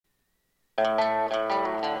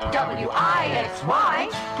WIXY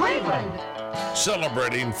Cleveland.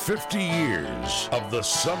 Celebrating 50 years of the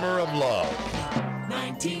Summer of Love.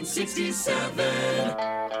 1967.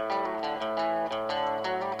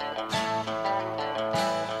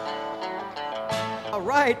 All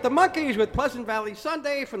right, the Monkees with Pleasant Valley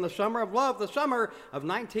Sunday from the Summer of Love, the summer of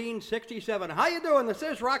 1967. How you doing? This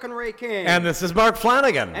is Rockin' Ray King. And this is Marc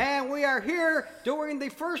Flanagan. And we are here doing the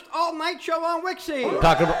first all-night show on WIXY.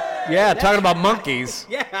 Talking about monkeys.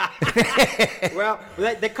 Yeah. Well,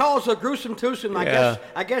 they call us a gruesome twosome.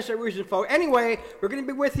 I guess the reason for. Anyway, we're going to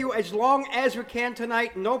be with you as long as we can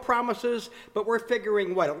tonight. No promises, but we're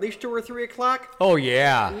figuring, at least 2 or 3 o'clock? Oh,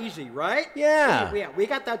 yeah. Easy, right? Yeah. Yeah, we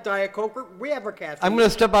got that Diet Coke. We have our caffeine. I'm going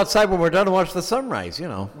to step outside when we're done and watch the sunrise,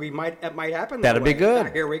 It might happen. That'd be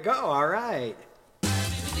good. Here we go. All right.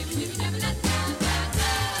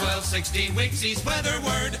 1260 WIXY's weather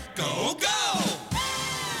word. Go, go!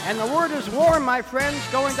 And the word is warm, my friends,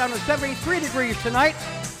 going down to 73 degrees tonight.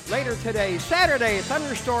 Later today, Saturday,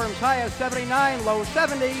 thunderstorms, high of 79, low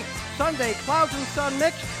 70. Sunday, clouds and sun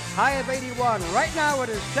mixed, high of 81. Right now it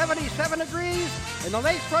is 77 degrees in the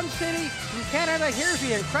lakefront city. From Canada, here's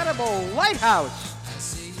the incredible Lighthouse.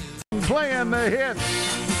 Playing the hits.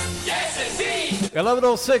 Yes, indeed!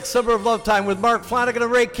 11:06, Summer of Love Time with Marc Flanagan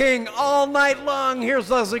and Ray King all night long. Here's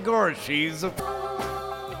Leslie Gore. She's a...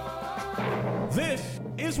 This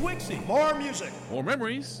is WIXY. More music. More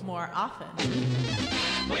memories. More often.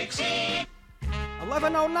 WIXY!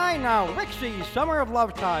 11:09 now, WIXY Summer of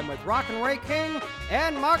Love Time with Rockin' Ray King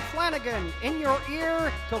and Marc Flanagan in your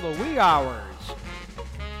ear till the wee hours.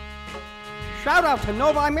 Shout out to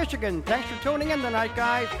Novi, Michigan. Thanks for tuning in tonight,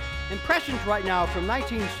 guys. Impressions right now from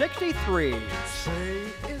 1963. Say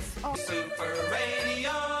it's all. Super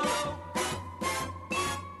Radio.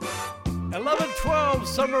 11:12,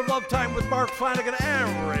 Summer of Love Time with Marc Flanagan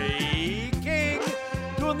and Ray King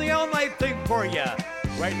doing the all-night thing for you.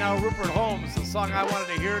 Right now, Rupert Holmes, the song I wanted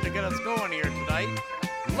to hear to get us going here tonight.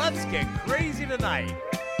 Let's get crazy tonight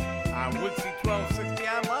on WIXY1260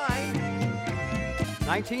 Online.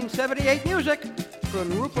 1978 music from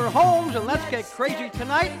Rupert Holmes and Let's Get Crazy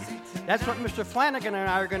Tonight. That's what Mr. Flanagan and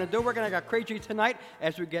I are going to do. We're going to get crazy tonight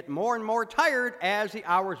as we get more and more tired as the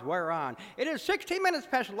hours wear on. It is 16 minutes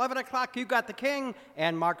past 11 o'clock. You got the King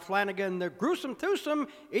and Marc Flanagan, the gruesome twosome,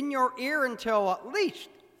 in your ear until at least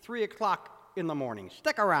 3 o'clock in the morning.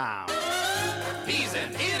 Stick around. He's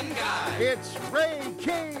an in guy. It's Ray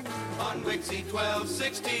King. On WIXY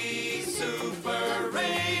 1260 Super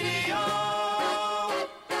Radio.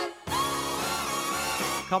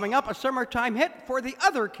 Coming up, a summertime hit for the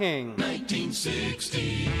other king.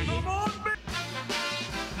 1960.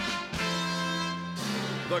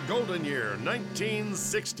 The golden year,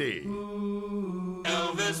 1960.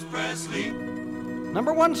 Elvis Presley.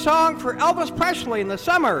 Number one song for Elvis Presley in the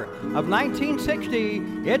summer of 1960.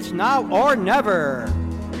 It's Now or Never.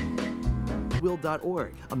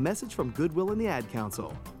 Goodwill.org, a message from Goodwill and the Ad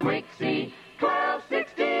Council. WIXY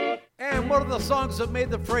 1260. And one of the songs that made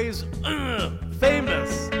the phrase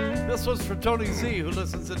famous. This was for Tony Z, who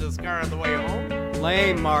listens in his car on the way home.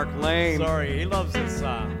 Lame, Mark, lame. Sorry, he loves this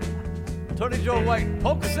song. Tony Joe White,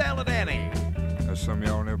 Polka Salad Annie. That's some of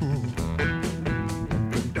y'all never.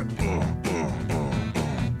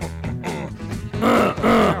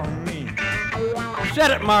 Said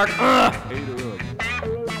it, Mark.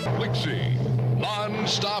 WIXY,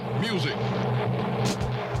 non-stop music.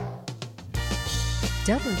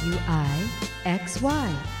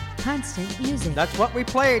 WIXY, constant music. That's what we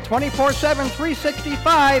play 24/7,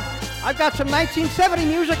 365. I've got some 1970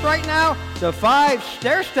 music right now. The 5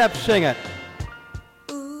 Stair Steps sing it.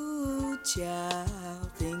 Ooh,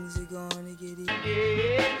 child, things are gonna get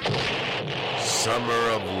easy. Summer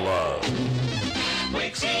of Love.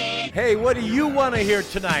 WIXY. Hey, what do you want to hear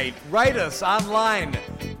tonight? Write us online.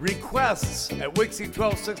 Requests at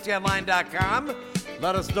WIXY1260Online.com.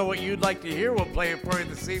 Let us know what you'd like to hear. We'll play it for you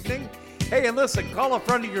this evening. Hey, and listen, call a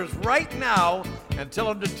friend of yours right now and tell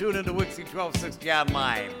them to tune into WIXY1260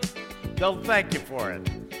 Online. They'll thank you for it.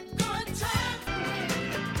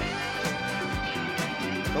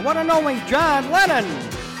 The one and only John Lennon.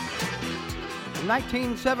 In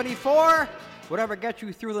 1974, whatever gets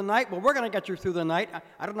you through the night, well, we're going to get you through the night.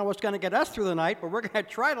 I don't know what's going to get us through the night, but we're going to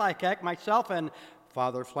try like heck, myself and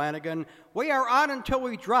Father Flanagan. We are on until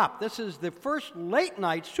we drop. This is the first late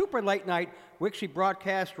night, super late night WIXY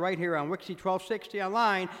broadcast right here on WIXY1260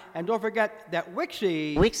 Online. And don't forget that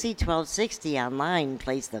WIXY1260 Online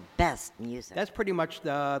plays the best music. That's pretty much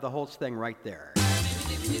the whole thing right there.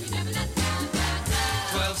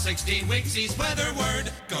 1260 WIXY's weather word.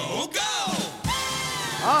 Go, go!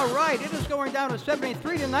 All right, it is going down to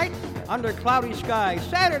 73 tonight under cloudy skies.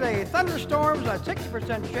 Saturday, thunderstorms, a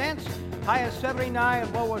 60% chance, high of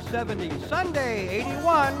 79, low of 70. Sunday,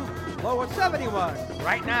 81, low of 71.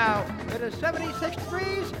 Right now, it is 76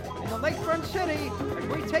 degrees in the lakefront city as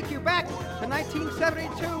we take you back to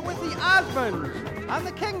 1972 with the Osmonds on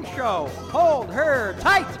The King Show. Hold her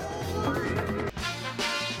tight.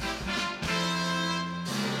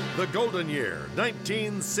 The golden year,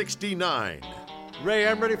 1969. Ray,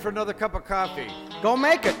 I'm ready for another cup of coffee. Go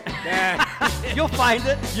make it. You'll find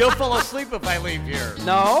it. You'll fall asleep if I leave here.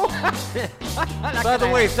 No. By the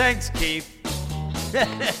way, thanks, Keith,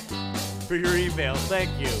 for your email.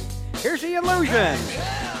 Thank you. Here's The Illusion.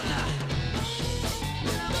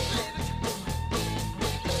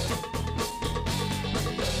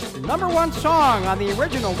 Number one song on the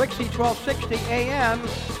original WIXY 1260 AM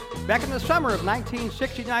back in the summer of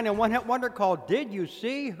 1969, a one-hit wonder called Did You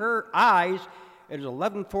See Her Eyes? It is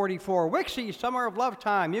 11:44. WIXY, Summer of Love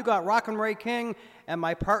Time. You got Rockin' Ray King and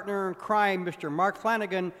my partner in crime, Mr. Marc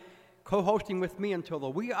Flanagan, co-hosting with me until the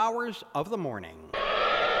wee hours of the morning.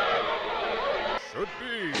 Should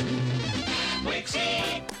be.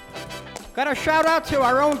 WIXY. Got a shout out to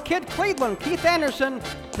our own kid Cleveland, Keith Anderson.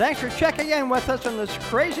 Thanks for checking in with us on this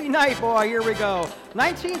crazy night, boy. Here we go.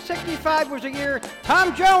 1965 was the year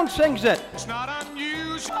Tom Jones sings it. It's not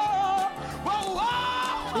unusual. Whoa,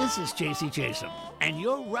 whoa. This is JC Jason, and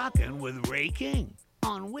you're rocking with Ray King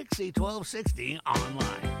on WIXY 1260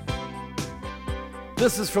 Online.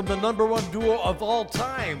 This is from the number one duo of all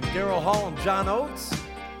time, Daryl Hall and John Oates.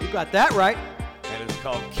 You got that right. And it's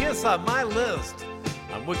called Kiss on My List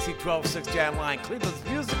on WIXY 1260 Online, Cleveland's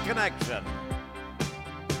Music Connection.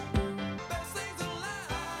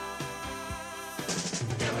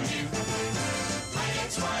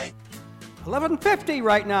 11:50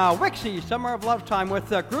 right now. WIXY, Summer of Love Time with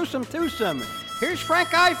Gruesome Twosome. Here's Frank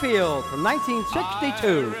Ifield from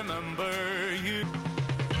 1962. I remember you.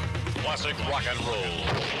 Classic rock and roll.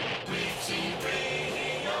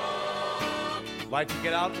 Like to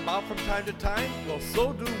get out and about from time to time? Well,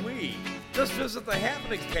 so do we. Just visit the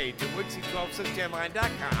happenings page at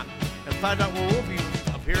WIXY1260Online.com and find out where we'll be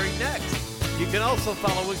appearing next. You can also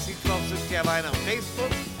follow WIXY 1260 Online on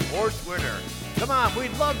Facebook or Twitter. Come on,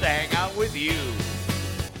 we'd love to hang out with you.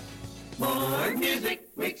 More music,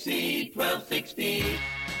 WIXY 1260.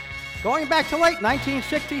 Going back to late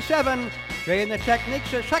 1967, Jay and the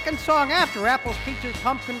Techniques, a second song after Apples, Peaches,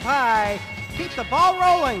 Pumpkin Pie. Keep the ball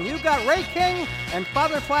rolling. You got Ray King and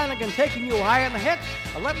Father Flanagan taking you high in the hits.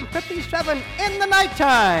 11:57 in the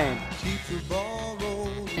nighttime. Keep the ball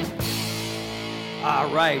rolling. All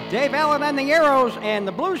right, Dave Allen and the Arrows and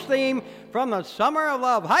the blues theme from the Summer of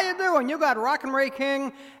Love. How you doing? You got Rockin' Ray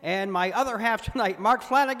King and my other half tonight, Marc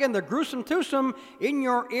Flanagan, the Gruesome Twosome, in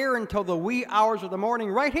your ear until the wee hours of the morning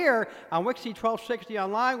right here on WIXY 1260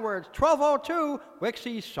 Online, where it's 12:02,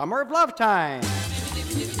 WIXY Summer of Love Time.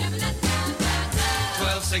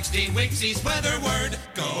 1260 WIXY's weather word.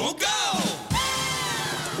 Go, go!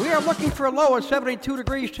 We are looking for a low of 72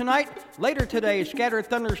 degrees tonight. Later today, scattered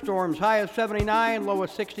thunderstorms, high of 79, low of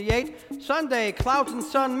 68. Sunday, clouds and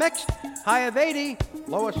sun mixed, high of 80,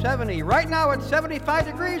 low of 70. Right now, it's 75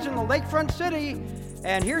 degrees in the lakefront city.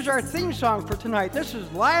 And here's our theme song for tonight. This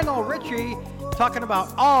is Lionel Richie talking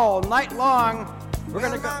about All Night Long. We're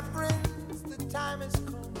going to go.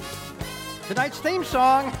 Tonight's theme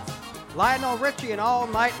song, Lionel Richie and All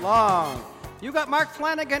Night Long. You got Marc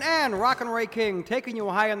Flanagan and Rockin' Ray King taking you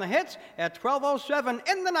high in the hits at 12:07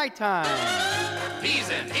 in the nighttime. He's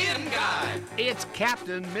an in guy It's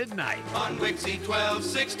Captain Midnight. on WIXY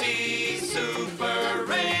 1260 Super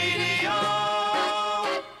Radio.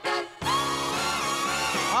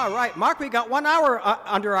 All right, Mark, we got 1 hour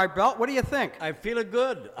under our belt. What do you think? I'm feeling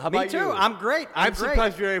good. How Me about too. you? I'm great. I'm great.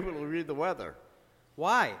 surprised you're able to read the weather.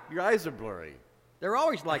 Why? Your eyes are blurry. They're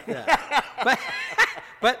always like that.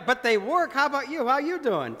 but they work. How about you? How you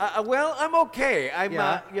doing? Well, I'm okay. I'm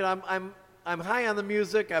Yeah. I'm high on the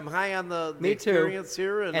music. I'm high on the Me experience too.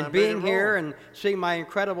 here, and I'm being ready to here roll. and seeing my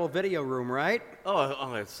incredible video room, right?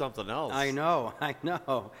 Oh, it's something else. I know.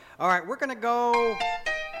 All right, we're gonna go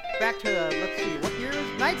back to let's see, what year?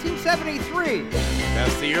 1973.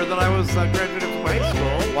 That's the year that I was graduated from high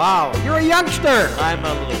school. Wow, you're a youngster. I'm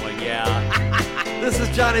a little one, yeah. This is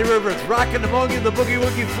Johnny Rivers, rocking among you, the Boogie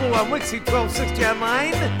Woogie Flu on WIXY 1260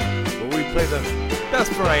 Online, where we play the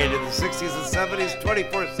best variety of the 60s and 70s,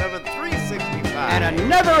 24/7, 365. And it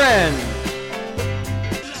never ends.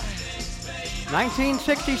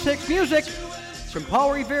 1966 music from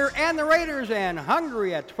Paul Revere and the Raiders, and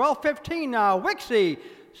Hungry at 12:15 now. WIXY,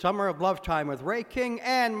 Summer of Love Time with Ray King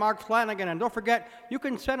and Marc Flanagan. And don't forget, you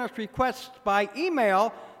can send us requests by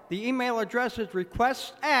email. The email address is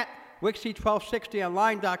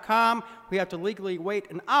requests@WIXY1260Online.com. We have to legally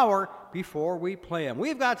wait an hour before we play them.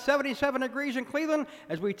 We've got 77 degrees in Cleveland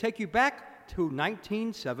as we take you back to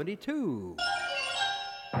 1972.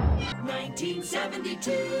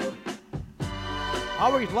 1972.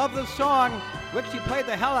 Always love this song. WIXY played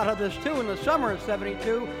the hell out of this too in the summer of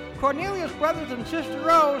 72. Cornelius Brothers and Sister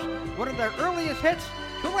Rose, one of their earliest hits.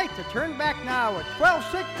 Too late to turn back now at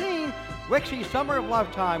 12:16. WIXY Summer of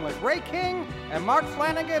Love Time with Ray King and Marc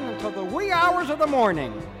Flanagan until the wee hours of the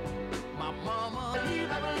morning.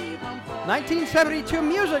 1972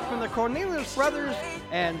 music from the Cornelius Brothers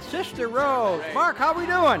and Sister Rose. Mark, how we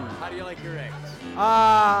doing? How do you like your eggs?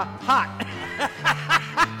 Hot.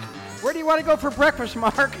 Where do you want to go for breakfast,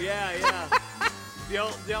 Mark? Yeah.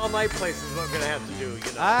 The all-night place is what we're going to have to do,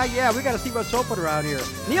 you know. Yeah, we got to see what's open around here.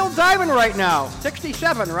 Neil Diamond right now,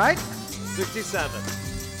 67, right? 67.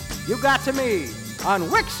 You Got to Me on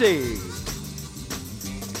WIXY.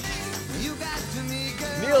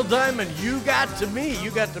 Neil Diamond, You Got to Me. You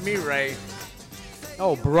got to me, Ray.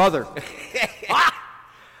 Oh, brother.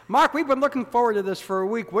 Mark, we've been looking forward to this for a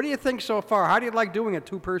week. What do you think so far? How do you like doing a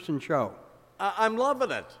two-person show? I'm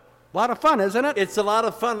loving it. A lot of fun, isn't it? It's a lot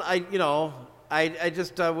of fun. I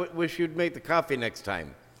just wish you'd make the coffee next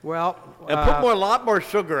time. Well, and put a lot more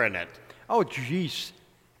sugar in it. Oh, jeez.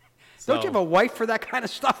 So. Don't you have a wife for that kind of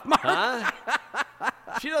stuff, Mark? Huh?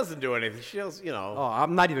 She doesn't do anything. She does, Oh,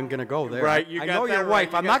 I'm not even going to go there. Right, I know your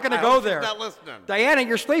wife. Right. I'm not going to go there. She's not listening. Diana,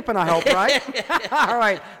 you're sleeping, I hope, right? All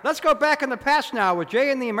right. Let's go back in the past now with Jay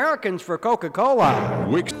and the Americans for Coca-Cola.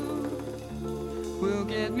 Will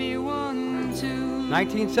get me 1, 2.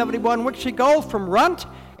 1971 WIXY Gold from Runt,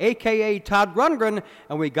 a.k.a. Todd Rundgren,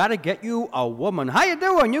 and we got to get you a woman. How you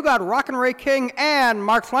doing? You got Rockin' Ray King and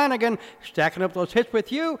Marc Flanagan stacking up those hits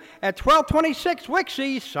with you at 12:26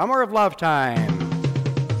 WIXY Summer of Love Time.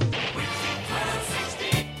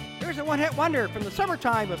 Here's a one-hit wonder from the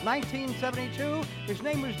summertime of 1972. His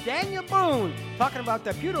name was Daniel Boone, talking about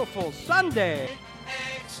the beautiful Sunday.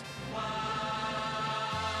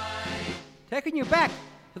 Taking you back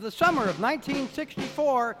to the summer of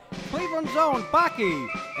 1964, Cleveland's own Baki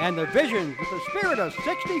and the Visions with the spirit of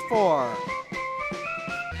 64.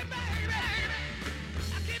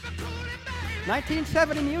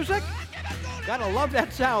 1970 music? Gotta love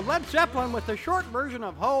that sound. Led Zeppelin with the short version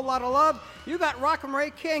of Whole Lotta Love. You got Rockin'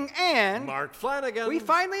 Ray King and Marc Flanagan. We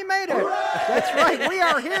finally made it. That's right. We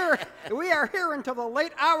are here. We are here until the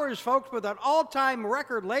late hours, folks, with an all-time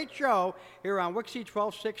record late show here on WIXY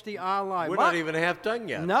 1260 Online. We're Mark, not even half done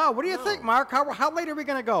yet. No. What do you think, Mark? How late are we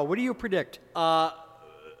going to go? What do you predict?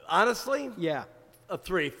 Honestly? Yeah.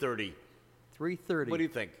 3:30. 3:30. What do you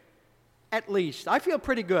think? At least. I feel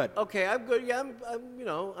pretty good. Okay, I'm good. Yeah, I'm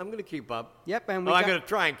going to keep up. Yep, and I'm going to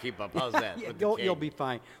try and keep up. How's that? Yeah, you'll be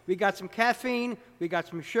fine. We got some caffeine. We got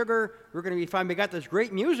some sugar. We're going to be fine. We got this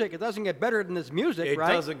great music. It doesn't get better than this music, right?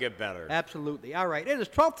 It doesn't get better. Absolutely. All right. It is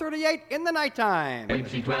 12:38 in the nighttime.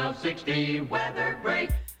 WIXY 1260 weather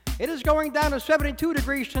break. It is going down to 72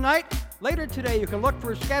 degrees tonight. Later today, you can look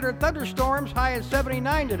for scattered thunderstorms. High at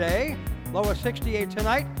 79 today. Low at 68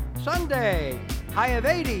 tonight. Sunday, high of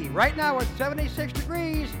 80. Right now it's 76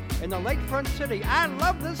 degrees in the lakefront city. I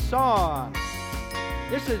love this song.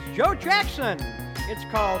 This is Joe Jackson. It's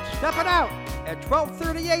called Steppin' Out at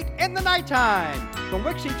 12:38 in the nighttime from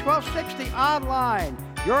WIXY 1260 Online.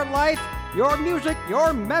 Your life, your music,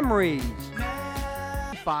 your memories.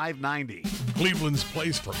 590. Cleveland's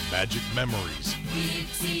place for magic memories.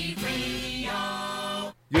 WIXY Radio.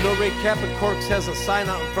 You know, Ray Cap and Corks has a sign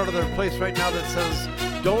out in front of their place right now that says,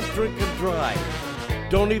 "Don't drink and drive.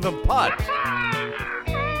 Don't even putt."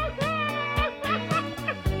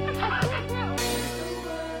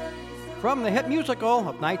 From the hit musical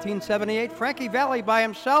of 1978, Frankie Valli by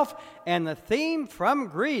himself, and the theme from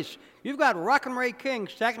Greece. You've got Rockin' Ray King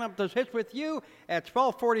stacking up those hits with you at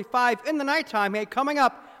 12:45 in the nighttime. Hey, coming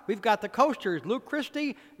up, we've got the Coasters, Luke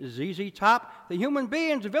Christie, ZZ Top, the Human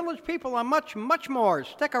Beings, Village People, and much, much more.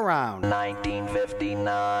 Stick around.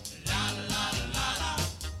 1959.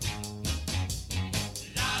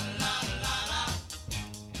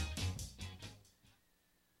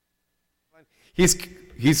 He's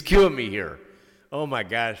cueing me here. Oh my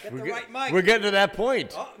gosh. We're getting to that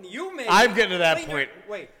point. Oh, you may. I'm getting to that point.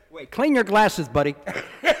 Wait. Clean your glasses, buddy.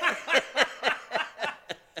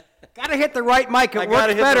 Gotta hit the right mic. It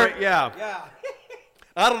works better. Yeah.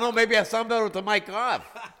 I don't know. Maybe I sound better with the mic off.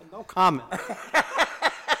 No comment.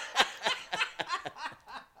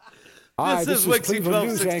 Hi, this is Cleveland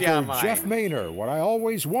News 1260 anchor Online. Jeff Maynor. What I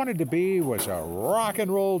always wanted to be was a rock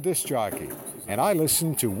and roll disc jockey, and I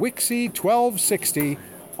listen to WIXY1260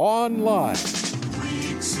 Online.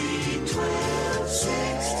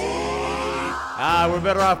 We're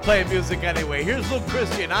better off playing music anyway. Here's Little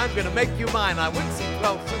Christian. I'm gonna make you mine on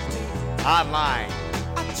WIXY1260 Online.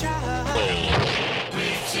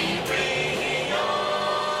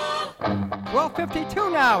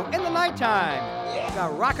 12:52 now in the nighttime. We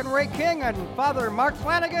got Rockin' Ray King and Father Marc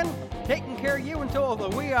Flanagan taking care of you until the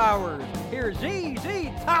wee hours. Here's ZZ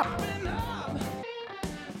Top.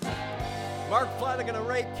 Marc Flanagan and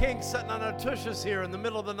Ray King sitting on our tushes here in the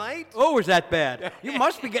middle of the night. Oh, is that bad? You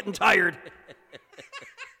must be getting tired.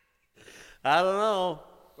 I don't know.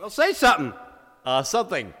 Well, say something.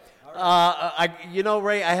 Something.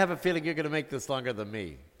 Ray, I have a feeling you're going to make this longer than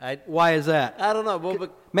me. Why is that? I don't know. Well,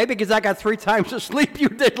 maybe because I got 3 times the sleep you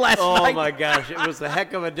did last night. Oh, my gosh. It was a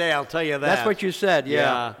heck of a day, I'll tell you that. That's what you said,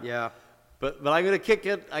 yeah. But I'm going to kick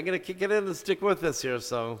it. I'm going to kick it in and stick with this here,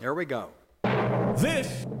 so. There we go.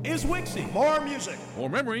 This is WIXY. More music. More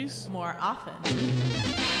memories. More often.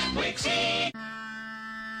 WIXY.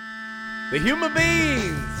 The Human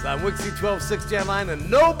Beings on WIXY1260 Online and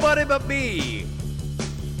Nobody But Me.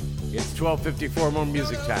 It's 12:54, more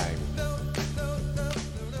music time.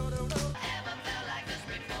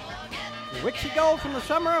 WIXY Gold from the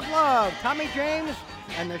Summer of Love. Tommy James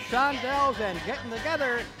and the Shondells and getting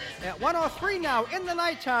together at 103 now in the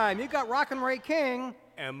nighttime. You got Rockin' Ray King.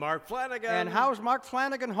 And Marc Flanagan. And how's Marc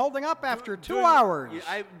Flanagan holding up after 2 hours?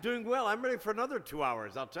 I'm doing well. I'm ready for another 2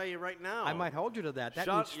 hours. I'll tell you right now. I might hold you to that. That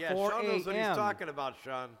Sean, means 4 Sean knows what he's a.m. talking about,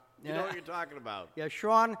 Sean. You know what you're talking about. Yeah,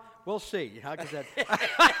 Sean, we'll see.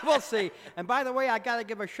 We'll see. And by the way, I got to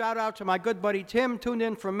give a shout out to my good buddy Tim, tuned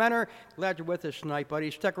in from Menor. Glad you're with us tonight,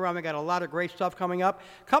 buddy. Stick around. We got a lot of great stuff coming up.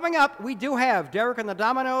 Coming up, we do have Derek and the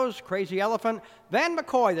Dominoes, Crazy Elephant, Van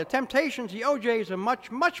McCoy, The Temptations, the OJs, and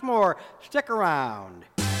much, much more. Stick around.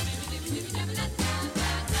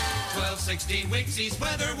 1260 WIXY's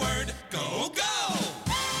weather word. Go, go!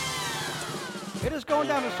 It is going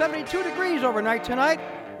down to 72 degrees overnight tonight.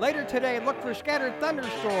 Later today, look for scattered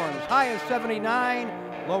thunderstorms. High of 79,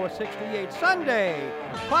 low of 68. Sunday,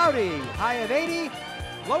 cloudy, high of 80,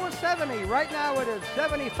 low of 70. Right now it is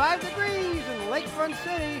 75 degrees in Lakefront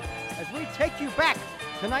City as we take you back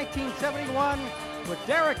to 1971 with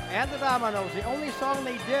Derek and the Dominoes. The only song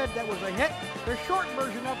they did that was a hit, their short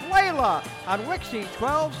version of Layla on WIXY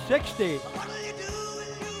 1260.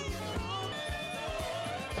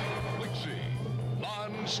 WIXY,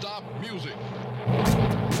 non-stop music.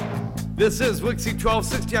 This is WIXY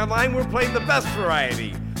 1260 Online. We're playing the best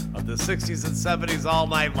variety of the 60s and 70s all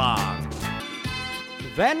night long.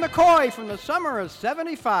 Van McCoy from the summer of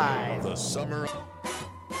 75. The summer.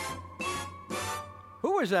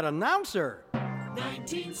 Who is that announcer?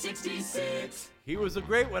 1966. He was a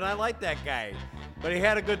great one. I like that guy. But he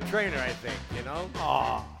had a good trainer, I think, you know?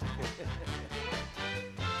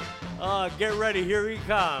 Oh, get ready. Here he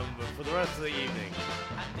comes for the rest of the evening.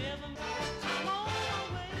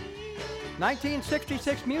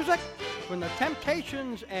 1966 music from the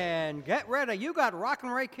Temptations, and get ready. You got Rockin'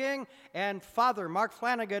 Ray King and Father Marc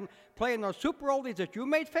Flanagan playing those super oldies that you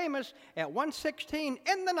made famous at 1:16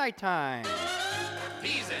 in the nighttime.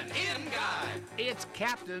 He's an in guy. It's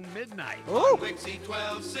Captain Midnight. Ooh. WIXY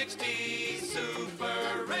 1260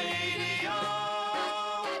 Super Radio.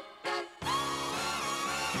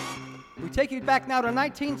 We take you back now to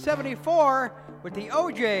 1974 with the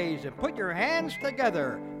OJs and put your hands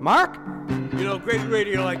together. Mark? You know, great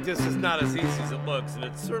radio like this is not as easy as it looks, and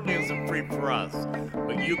it certainly isn't free for us.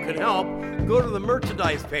 But you can help. Go to the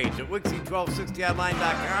merchandise page at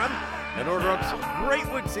WIXY1260Online.com and order up some great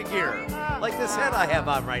WIXY gear, like this hat I have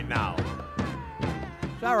on right now.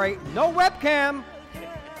 Sorry, no webcam.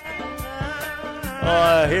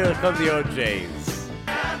 Here come the OJs.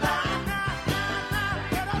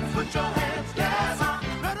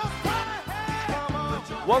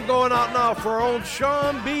 One going out now for our old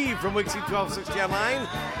Sean B. from WIXY 1260 Online,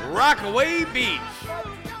 Rockaway Beach.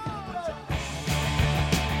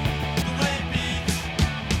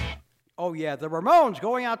 Oh yeah, the Ramones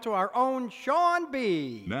going out to our own Sean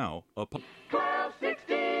B. Now,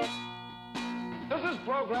 1260. Does this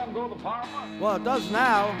program go to power? Well, it does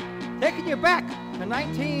now. Taking you back to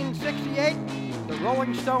 1968, the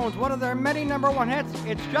Rolling Stones, one of their many #1 hits,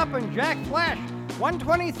 It's Jumpin' Jack Flash,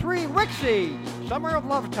 123 WIXY, Summer of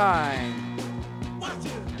Love Time.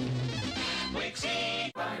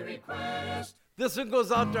 WIXY by request. This one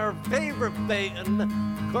goes out to our favorite fan,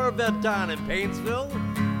 Corvette Don in Painesville.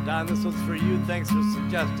 Don, this one's for you. Thanks for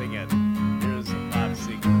suggesting it. Here's Bob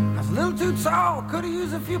Seger. I was a little too tall, could have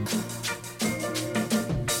used a few.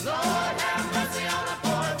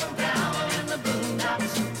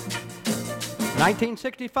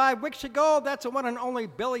 1965 WIXY Gold, that's the one and only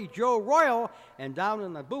Billy Joe Royal. And down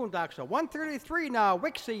in the boondocks, so 133 now,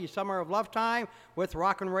 WIXY, Summer of Love Time with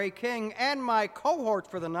Rockin' Ray King and my cohort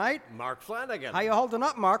for the night, Marc Flanagan. How you holding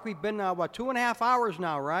up, Mark? We've been, 2.5 hours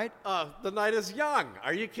now, right? The night is young.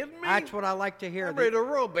 Are you kidding me? That's what I like to hear. I'm ready to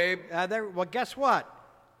roll, babe. Well, guess what?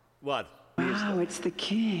 What? Wow, it's the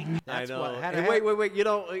king. I know. What, Hey, wait. You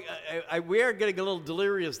know, we are getting a little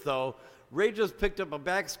delirious, though. Ray just picked up a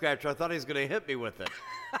back scratcher. I thought he was going to hit me with it.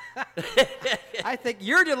 I think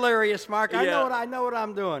you're delirious, Mark. I Yeah. know what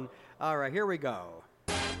I'm doing. All right, here we go.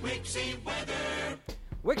 Wixie weather.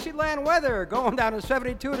 Wixieland weather going down to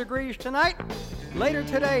 72 degrees tonight. Later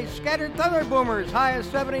today, scattered thunder boomers, high of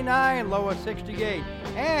 79, low of 68.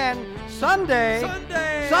 And Sunday,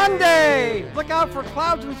 look out for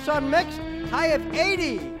clouds and sun mix, high of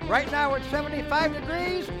 80. Right now it's 75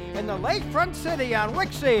 degrees in the lakefront city on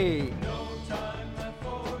WIXY.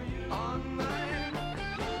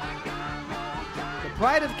 The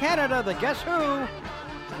pride of Canada, the Guess Who.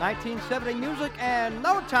 1970 music and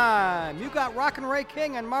no time. You got Rockin' Ray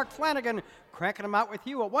King and Marc Flanagan cranking them out with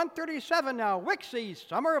you at 1:37 now. WIXY,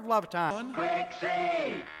 Summer of Love Time.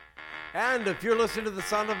 WIXY! And if you're listening to the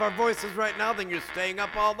sound of our voices right now, then you're staying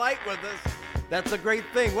up all night with us. That's a great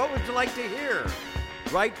thing. What would you like to hear?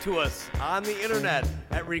 Write to us on the internet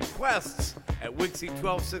at requests at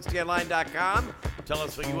WIXY1260Online.com. Tell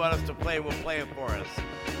us what you want us to play. We'll play it for us.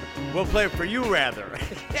 We'll play it for you, rather.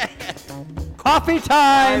 Coffee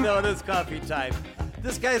time! I know, it is coffee time.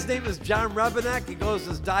 This guy's name is John Rubinek. He goes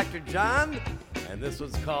as Dr. John. And this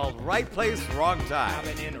one's called Right Place, Wrong Time. I've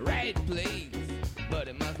been in the right place, but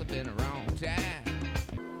it must have been the wrong time.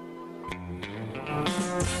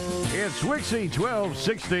 It's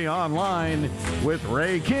WIXY1260 Online with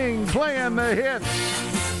Ray King playing the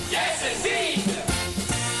hits. Yes, indeed.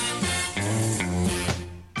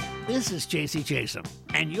 This is JC Chatham,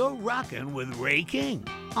 and you're rocking with Ray King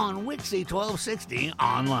on WIXY1260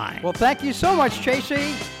 Online. Well, thank you so much,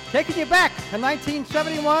 Chasey. Taking you back to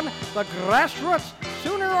 1971, the Grassroots,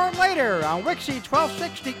 Sooner or Later on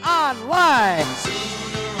WIXY1260 Online.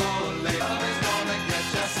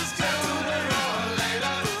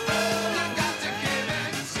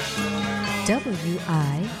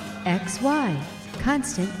 WIXY,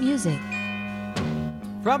 Constant Music.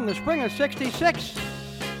 From the spring of 66,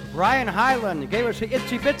 Brian Hyland gave us the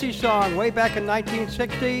Itsy Bitsy song way back in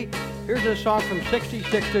 1960. Here's a song from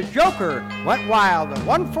 66, The Joker Went Wild at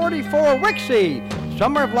 144 WIXY,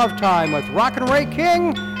 Summer of Love Time with Rockin' Ray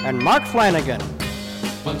King and Marc Flanagan.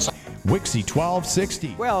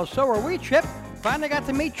 WIXY1260. Well, so are we, Chip. Finally got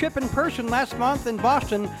to meet Chip in person last month in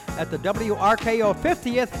Boston at the WRKO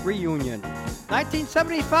 50th reunion.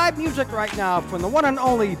 1975 music right now from the one and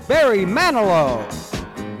only Barry Manilow.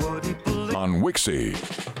 On WIXY.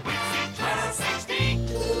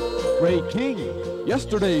 Ray King,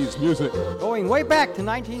 yesterday's music. Going way back to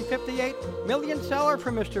 1958, million seller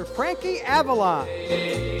for Mr. Frankie Avalon.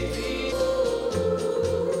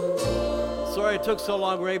 Sorry it took so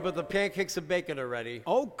long, Ray, but the pancakes and bacon are ready.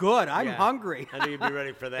 Oh, good. I'm hungry. I knew you'd be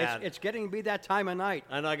ready for that. It's getting to be that time of night.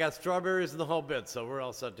 I know I got strawberries and the whole bit, so we're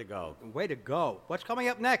all set to go. Way to go. What's coming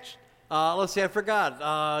up next? Let's see, I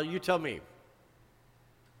forgot. You tell me.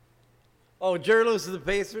 Oh, Jerry Lewis in the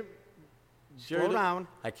basement. Slow down.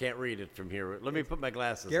 I can't read it from here. Let me put my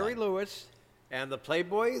glasses Gary on. Lewis. And the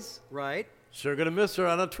Playboys. Right. Sure gonna miss her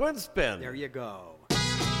on a twin spin. There you go.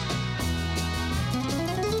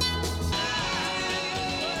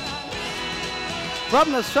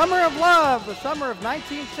 From the Summer of Love, the summer of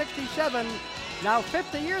 1967, now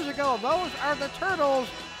 50 years ago, those are the Turtles,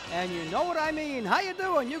 and you know what I mean. How you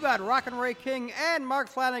doing? You got Rockin' Ray King and Marc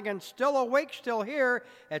Flanagan still awake, still here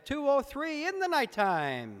at 2:03 in the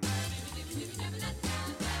nighttime.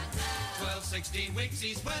 1260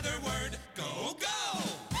 WIXY's weather word. Go, go!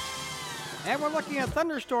 And we're looking at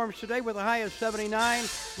thunderstorms today with a high of 79,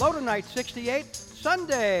 low tonight 68.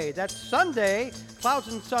 Sunday, that's Sunday, clouds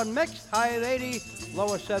and sun mixed, high of 80,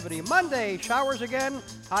 low of 70. Monday, showers again,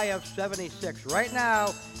 high of 76. Right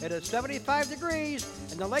now, it is 75 degrees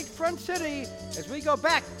in the lakefront city as we go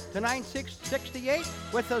back to 1968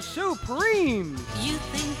 with the Supremes. You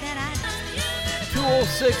think that I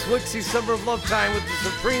 206 WIXY Summer of Love Time with the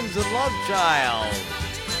Supremes and Love Child.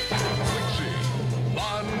 WIXY,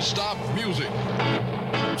 non-stop music.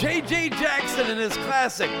 J.J. Jackson and his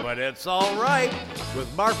classic, But It's All Right,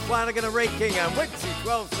 with Marc Flanagan and Ray King on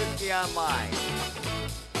WIXY1260 Online.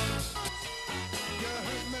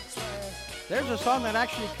 There's a song that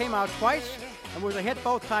actually came out twice and was a hit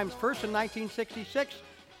both times. First in 1966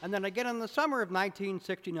 and then again in the summer of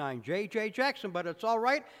 1969. J.J. Jackson, but it's all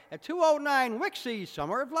right at 209 WIXY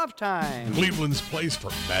Summer of Love Time. Cleveland's place for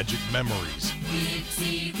magic memories.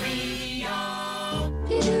 WIXY Radio.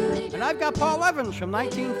 And I've got Paul Evans from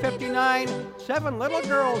 1959, 7 Little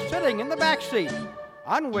Girls Sitting in the Backseat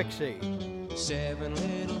on WIXY. 7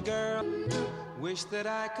 little girls wish that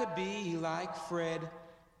I could be like Fred.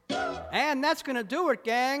 And that's going to do it,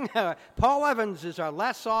 gang. Paul Evans is our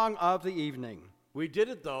last song of the evening. We did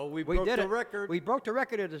it, though. We broke the record. We broke the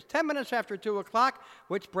record. It is 10 minutes after 2 o'clock,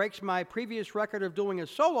 which breaks my previous record of doing a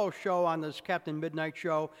solo show on this Captain Midnight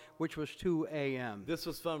show, which was 2 a.m. This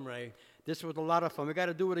was fun, Ray. This was a lot of fun. We got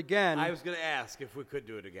to do it again. I was going to ask if we could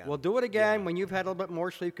do it again. We'll do it again when you've had a little bit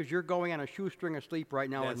more sleep, because you're going on a shoestring of sleep right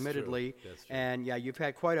now, That's admittedly. True. That's true. And, yeah, you've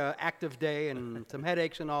had quite an active day and some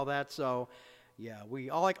headaches and all that, so... Yeah,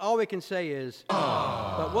 all we can say is,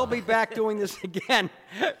 but we'll be back doing this again.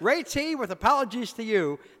 Ray T, with apologies to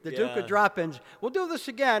you, the Duke of Drop-Ins. We'll do this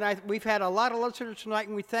again. We've had a lot of listeners tonight,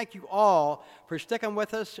 and we thank you all for sticking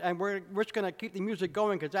with us. And we're just going to keep the music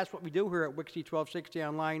going, because that's what we do here at WIXY1260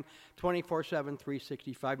 Online, 24/7,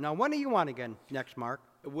 365. Now, when do you want again next, Mark?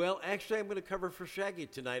 Well, actually, I'm going to cover for Shaggy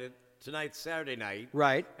tonight's Saturday night.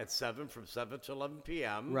 Right. At 7, from 7 to 11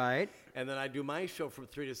 p.m. Right. And then I do my show from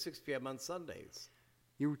 3 to 6 p.m. on Sundays.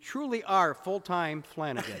 You truly are full-time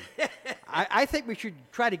Flanagan. I think we should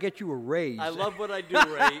try to get you a raise. I love what I do,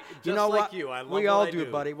 Ray. Just you know like what? you. I love we what all I do,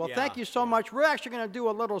 buddy. Well, thank you so much. We're actually going to do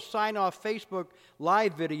a little sign-off Facebook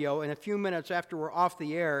live video in a few minutes after we're off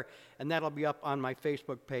the air, and that'll be up on my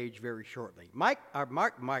Facebook page very shortly. Mark,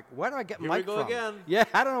 where do I get Mike from? Here we go again. Yeah,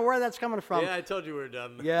 I don't know where that's coming from. Yeah, I told you we were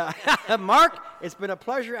done. Yeah. Mark, it's been a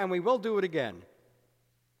pleasure, and we will do it again.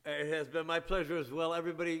 It has been my pleasure as well.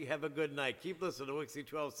 Everybody have a good night. Keep listening to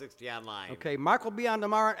WIXY1260 Online. Okay, Mark will be on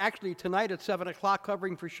tomorrow, actually tonight at 7 o'clock,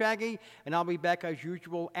 covering for Shaggy, and I'll be back as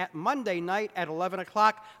usual at Monday night at 11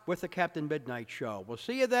 o'clock with the Captain Midnight Show. We'll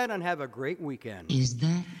see you then, and have a great weekend. Is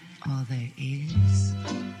that all there is?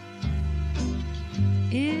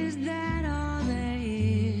 Is that all there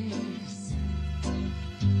is?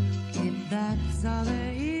 If that's all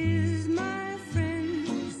there is, my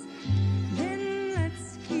friends, then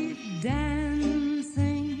let's keep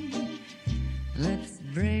dancing. Let's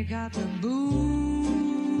break out the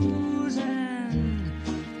booze and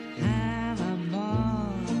have a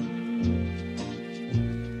ball.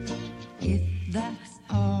 If that's